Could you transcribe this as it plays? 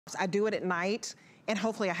I do it at night, and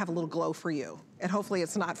hopefully I have a little glow for you. And hopefully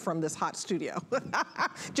it's not from this hot studio.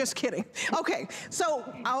 Just kidding. Okay,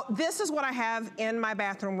 so this is what I have in my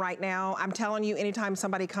bathroom right now. I'm telling you, anytime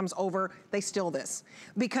somebody comes over, they steal this.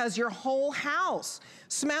 Because your whole house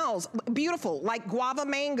smells beautiful, like guava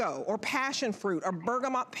mango, or passion fruit, or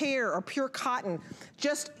bergamot pear, or pure cotton,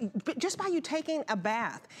 just by you taking a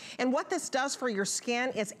bath. And what this does for your skin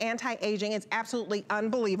is anti-aging. It's absolutely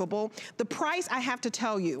unbelievable. The price, I have to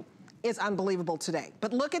tell you, is unbelievable today.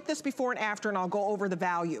 But look at this before and after, and I'll go over the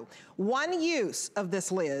value. One use of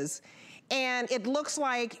this, Liz, and it looks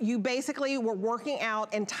like you basically were working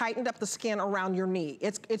out and tightened up the skin around your knee.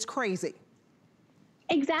 It's crazy.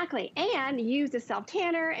 Exactly, and use the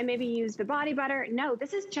self-tanner and maybe use the body butter. No,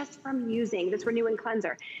 this is just from using this renewing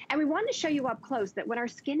cleanser. And we wanted to show you up close that when our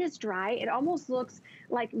skin is dry, it almost looks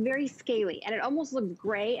like very scaly, and it almost looks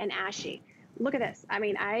gray and ashy. Look at this. I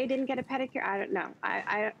mean, I didn't get a pedicure. I don't know.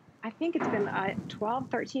 I think it's been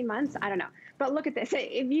 12, 13 months. I don't know. But look at this.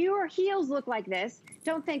 If your heels look like this,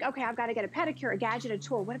 don't think, okay, I've got to get a pedicure, a gadget, a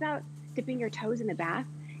tool. What about dipping your toes in the bath?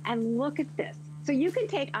 And look at this. So you can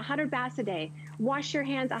take 100 baths a day, wash your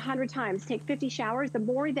hands 100 times, take 50 showers. The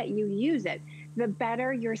more that you use it, the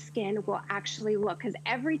better your skin will actually look. Because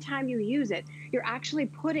every time you use it, you're actually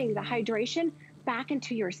putting the hydration back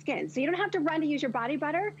into your skin. So you don't have to run to use your body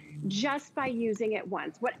butter just by using it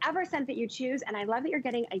once. Whatever scent that you choose, and I love that you're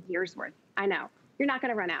getting a year's worth. I know. You're not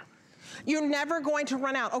gonna run out. You're never going to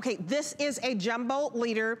run out. Okay, this is a jumbo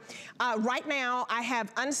liter. Right now, I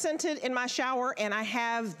have unscented in my shower, and I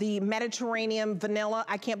have the Mediterranean vanilla.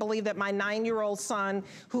 I can't believe that my 9-year-old son,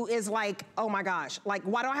 who is like, oh my gosh, like,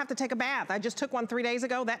 why do I have to take a bath? I just took one 3 days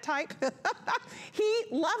ago, that type. He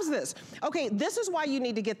loves this. Okay, this is why you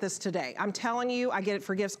need to get this today. I'm telling you, I get it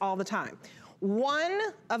for gifts all the time. One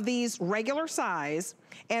of these regular size,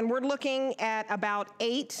 and we're looking at about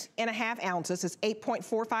 8.5 ounces. It's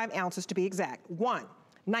 8.45 ounces to be exact. One,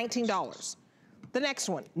 $19. The next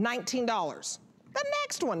one, $19. The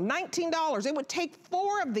next one, $19. It would take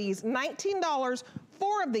 4 of these, $19,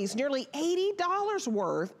 4 of these, nearly $80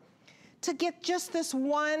 worth to get just this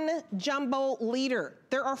one jumbo liter.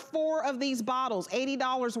 There are 4 of these bottles,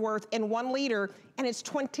 $80 worth in 1 liter, and it's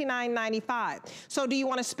 $29.95. So do you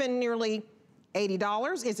want to spend nearly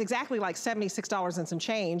 $80? It's exactly like $76 and some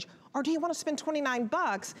change. Or do you want to spend 29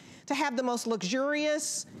 bucks to have the most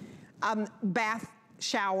luxurious bath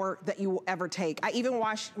shower that you will ever take? I even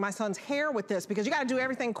wash my son's hair with this because you got to do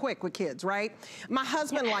everything quick with kids, right? My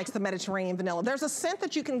husband likes the Mediterranean vanilla. There's a scent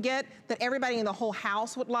that you can get that everybody in the whole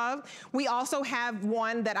house would love. We also have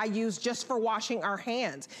one that I use just for washing our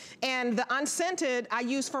hands. And the unscented I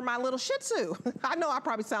use for my little Shih Tzu. I know I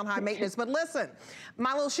probably sound high maintenance, but listen,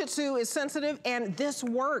 my little Shih Tzu is sensitive and this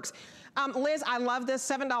works. Liz, I love this,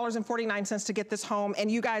 $7.49 to get this home.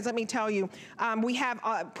 And you guys, let me tell you, we have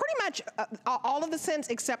pretty much all of the scents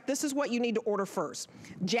except this is what you need to order first.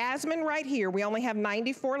 Jasmine right here, we only have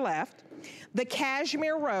 94 left. The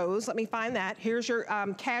Cashmere Rose, let me find that. Here's your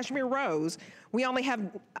Cashmere Rose. We only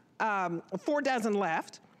have 4 dozen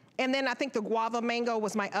left. And then I think the Guava Mango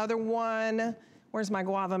was my other one. Where's my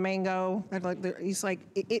guava mango? He's like,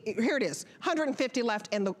 here it is, 150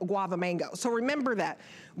 left in the guava mango. So remember that.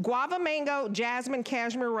 Guava mango, jasmine,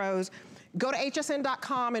 cashmere rose. Go to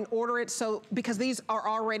hsn.com and order it because these are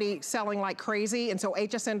already selling like crazy, and so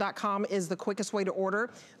hsn.com is the quickest way to order.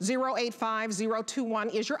 085021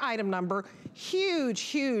 is your item number. Huge,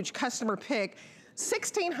 huge customer pick.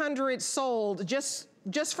 1,600 sold just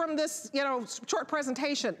from this, short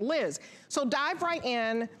presentation. Liz, so dive right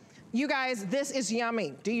in. You guys, this is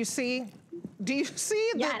yummy. Do you see? The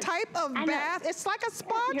type of bath? It's like a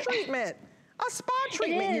spa treatment. A spa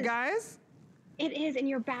treatment, you guys. It is, and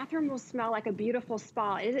your bathroom will smell like a beautiful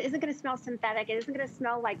spa. It isn't gonna smell synthetic. It isn't gonna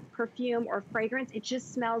smell like perfume or fragrance. It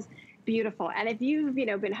just smells beautiful. And if you've been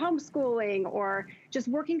homeschooling or just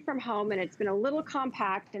working from home and it's been a little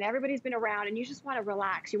compact and everybody's been around and you just wanna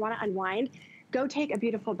relax, you wanna unwind, go take a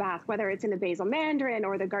beautiful bath, whether it's in the basil mandarin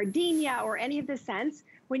or the gardenia or any of the scents.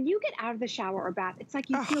 When you get out of the shower or bath, it's like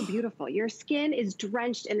you feel beautiful. Your skin is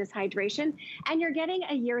drenched in this hydration and you're getting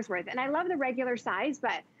a year's worth. And I love the regular size,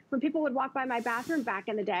 but when people would walk by my bathroom back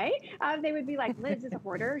in the day, they would be like, Liz is a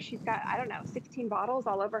hoarder. She's got, I don't know, 16 bottles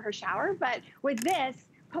all over her shower. But with this,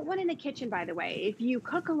 put one in the kitchen, by the way. If you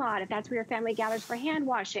cook a lot, if that's where your family gathers for hand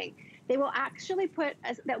washing, they will actually put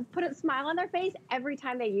a smile on their face every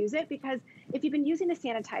time they use it, because if you've been using the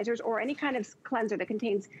sanitizers or any kind of cleanser that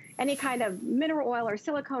contains any kind of mineral oil or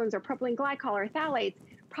silicones or propylene glycol or phthalates,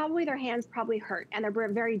 probably their hands hurt and they're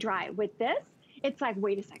very dry. With this, it's like,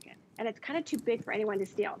 wait a second. And it's kind of too big for anyone to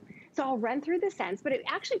steal. So I'll run through the scents, but it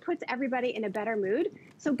actually puts everybody in a better mood.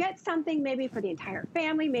 So get something maybe for the entire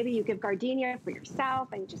family. Maybe you give gardenia for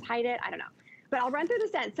yourself and just hide it. I don't know. But I'll run through the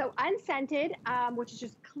scents. So unscented, which is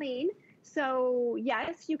just clean. So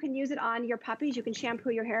yes, you can use it on your puppies. You can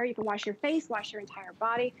shampoo your hair. You can wash your face, wash your entire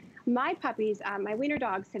body. My puppies, my wiener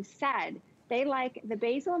dogs, have said they like the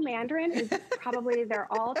basil mandarin is probably their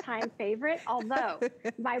all-time favorite. Although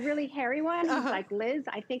my really hairy one, he's like, Liz,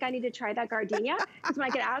 I think I need to try that gardenia. Because when I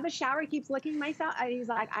get out of the shower, he keeps licking myself. And he's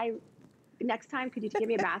like, next time, could you give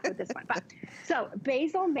me a bath with this one? But so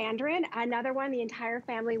basil mandarin, another one the entire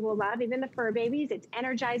family will love, even the fur babies. It's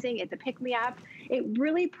energizing. It's a pick-me-up. It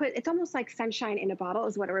really it's almost like sunshine in a bottle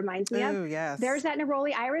is what it reminds me of. Yes. There's that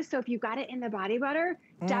neroli iris. So if you got it in the body butter,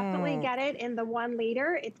 definitely get it in the 1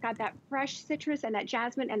 liter. It's got that fresh citrus and that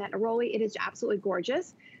jasmine and that neroli. It is absolutely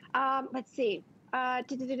gorgeous. Let's see.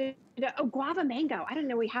 Guava mango. I don't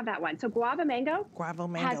know we have that one. So guava mango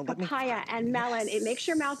has papaya and melon. It makes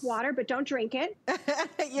your mouth water, but don't drink it.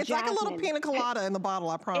 It's like a little pina colada in the bottle,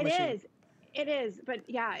 I promise you. It is, but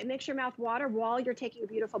yeah, it makes your mouth water while you're taking a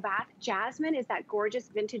beautiful bath. Jasmine is that gorgeous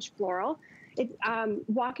vintage floral. It's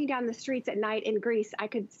walking down the streets at night in Greece, I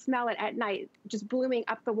could smell it at night, just blooming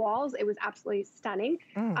up the walls. It was absolutely stunning.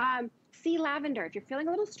 Sea lavender. If you're feeling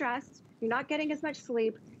a little stressed, you're not getting as much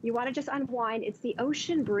sleep, you want to just unwind, it's the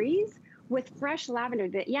ocean breeze with fresh lavender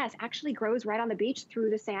that, yes, actually grows right on the beach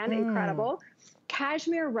through the sand. Incredible.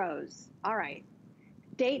 Cashmere rose. All right.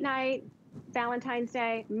 Date night, Valentine's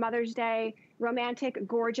Day, Mother's Day, romantic,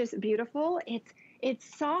 gorgeous, beautiful.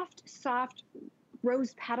 It's soft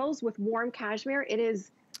rose petals with warm cashmere.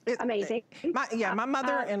 It's amazing. My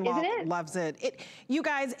mother-in-law loves it. You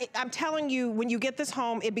guys, I'm telling you, when you get this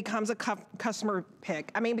home, it becomes a customer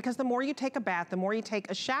pick. I mean, because the more you take a bath, the more you take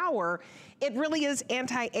a shower, it really is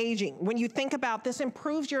anti-aging. When you think about this,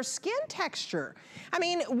 improves your skin texture. I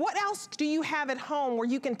mean, what else do you have at home where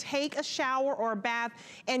you can take a shower or a bath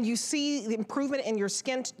and you see the improvement in your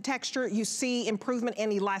skin texture, you see improvement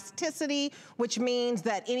in elasticity, which means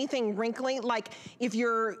that anything wrinkly, like if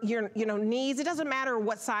your knees, it doesn't matter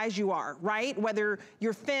what size you are, right? Whether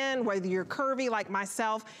you're thin, whether you're curvy like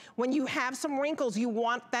myself, when you have some wrinkles, you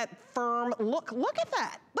want that firm look. Look at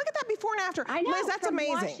that. Look at that before and after. I know, Liz, that's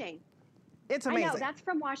amazing. Washing. It's amazing. I know, that's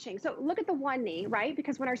from washing. So look at the one knee, right?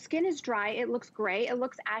 Because when our skin is dry, it looks gray, it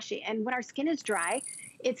looks ashy. And when our skin is dry,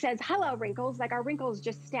 it says, hello, wrinkles. Like our wrinkles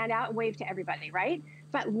just stand out and wave to everybody, right?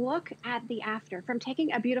 But look at the after from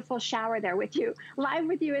taking a beautiful shower there with you, live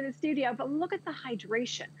with you in the studio. But look at the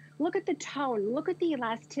hydration. Look at the tone. Look at the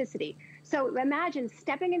elasticity. So imagine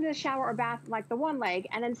stepping into the shower or bath like the one leg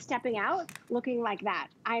and then stepping out looking like that.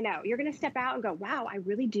 I know. You're going to step out and go, wow, I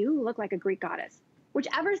really do look like a Greek goddess.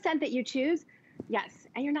 Whichever scent that you choose, yes.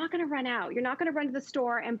 And you're not going to run out. You're not going to run to the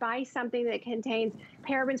store and buy something that contains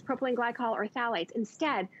parabens, propylene glycol, or phthalates.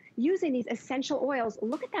 Instead, using these essential oils,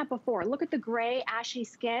 look at that before. Look at the gray, ashy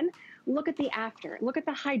skin. Look at the after. Look at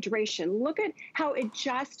the hydration. Look at how it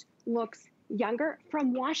just looks younger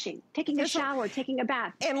from washing, taking a shower, taking a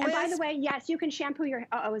bath. And Liz, by the way, yes, you can shampoo your,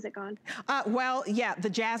 is it gone? Well, yeah, the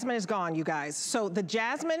jasmine is gone, you guys. So the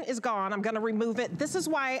jasmine is gone. I'm gonna remove it. This is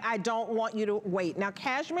why I don't want you to wait. Now,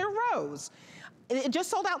 cashmere rose, it just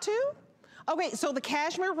sold out too? Okay, so the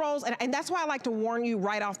cashmere rose, and that's why I like to warn you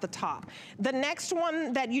right off the top. The next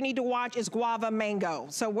one that you need to watch is guava mango.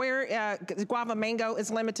 So where guava mango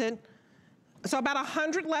is limited. So about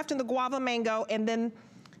 100 left in the guava mango, and then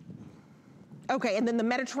okay, and then the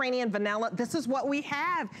Mediterranean vanilla, this is what we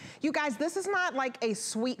have. You guys, this is not like a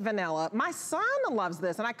sweet vanilla. My son loves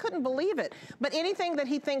this, and I couldn't believe it. But anything that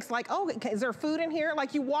he thinks like, oh, is there food in here?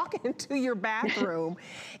 Like you walk into your bathroom,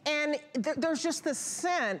 and there's just this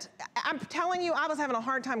scent. I'm telling you, I was having a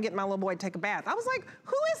hard time getting my little boy to take a bath. I was like,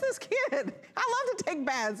 who is this kid? I love to take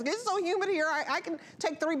baths. It's so humid here, I can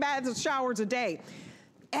take 3 baths and showers a day.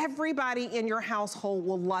 Everybody in your household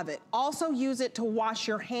will love it. Also use it to wash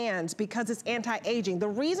your hands because it's anti-aging. The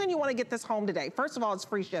reason you wanna get this home today, first of all, it's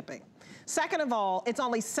free shipping. Second of all, it's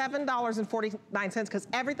only $7.49 because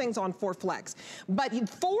everything's on 4Flex. But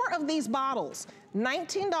 4 of these bottles,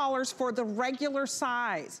 $19 for the regular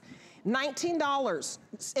size. $19,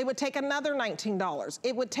 it would take another $19.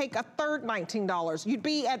 It would take a third $19. You'd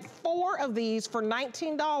be at 4 of these for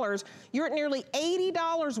 $19. You're at nearly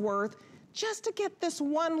 $80 worth just to get this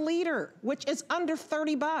 1 liter, which is under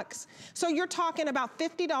 30 bucks. So you're talking about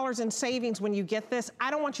 $50 in savings when you get this. I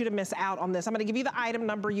don't want you to miss out on this. I'm gonna give you the item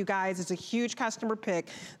number, you guys. It's a huge customer pick,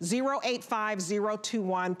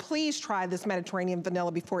 085021. Please try this Mediterranean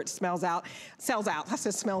vanilla before it sells out. I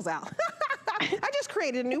said smells out. I just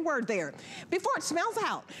created a new word there. Before it smells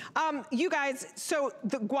out. You guys, so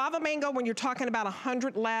the guava mango, when you're talking about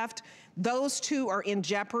 100 left, those two are in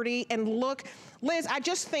jeopardy. And look, Liz, I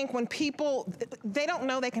just think when people, they don't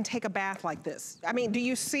know they can take a bath like this. I mean, do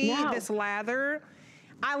you see this lather?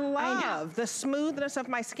 I love the smoothness of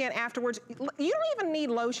my skin afterwards. You don't even need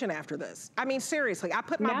lotion after this. I mean, seriously, I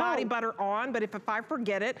put my body butter on, but if I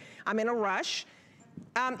forget it, I'm in a rush.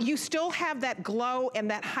 You still have that glow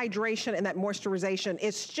and that hydration and that moisturization.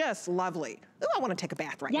 It's just lovely. Ooh, I want to take a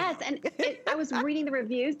bath right now. Yes, and I was reading the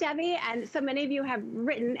reviews, Debbie, and so many of you have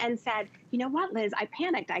written and said, you know what, Liz, I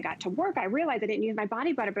panicked. I got to work. I realized I didn't use my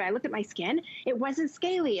body butter, but I looked at my skin. It wasn't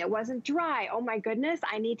scaly. It wasn't dry. Oh my goodness,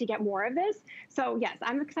 I need to get more of this. So yes,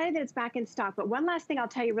 I'm excited that it's back in stock. But one last thing I'll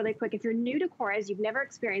tell you really quick. If you're new to Korres, you've never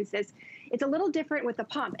experienced this, it's a little different with the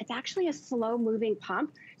pump. It's actually a slow moving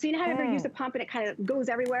pump. So you know how you ever use a pump and it kind of goes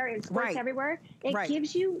everywhere and squirts everywhere? It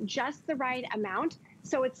gives you just the right amount.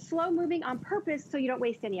 So it's slow moving on purpose so you don't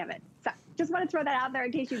waste any of it. So just want to throw that out there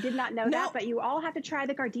in case you did not know that, but you all have to try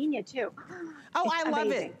the Gardenia too. Oh, I love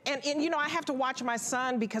it. And you know, I have to watch my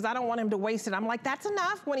son because I don't want him to waste it. I'm like, that's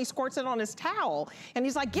enough when he squirts it on his towel. And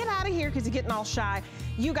he's like, get out of here because he's getting all shy.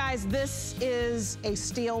 You guys, this is a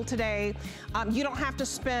steal today. You don't have to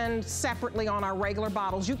spend separately on our regular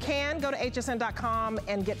bottles. You can go to hsn.com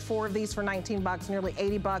and get 4 of these for 19 bucks, nearly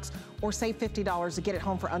 80 bucks, or save $50 to get it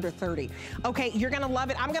home for under 30. Okay, you're gonna love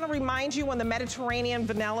it. I'm gonna remind you when the Mediterranean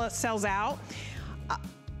vanilla sells out.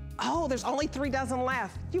 Oh, there's only 3 dozen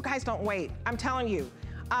left. You guys don't wait, I'm telling you.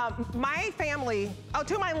 My family,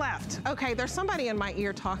 to my left. Okay, there's somebody in my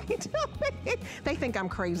ear talking to me. They think I'm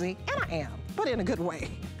crazy, and I am, but in a good way.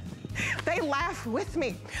 They laugh with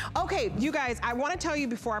me. Okay, you guys, I wanna tell you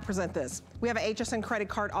before I present this, we have an HSN credit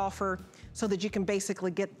card offer so that you can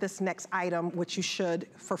basically get this next item, which you should,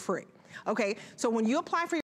 for free. Okay, so when you apply for your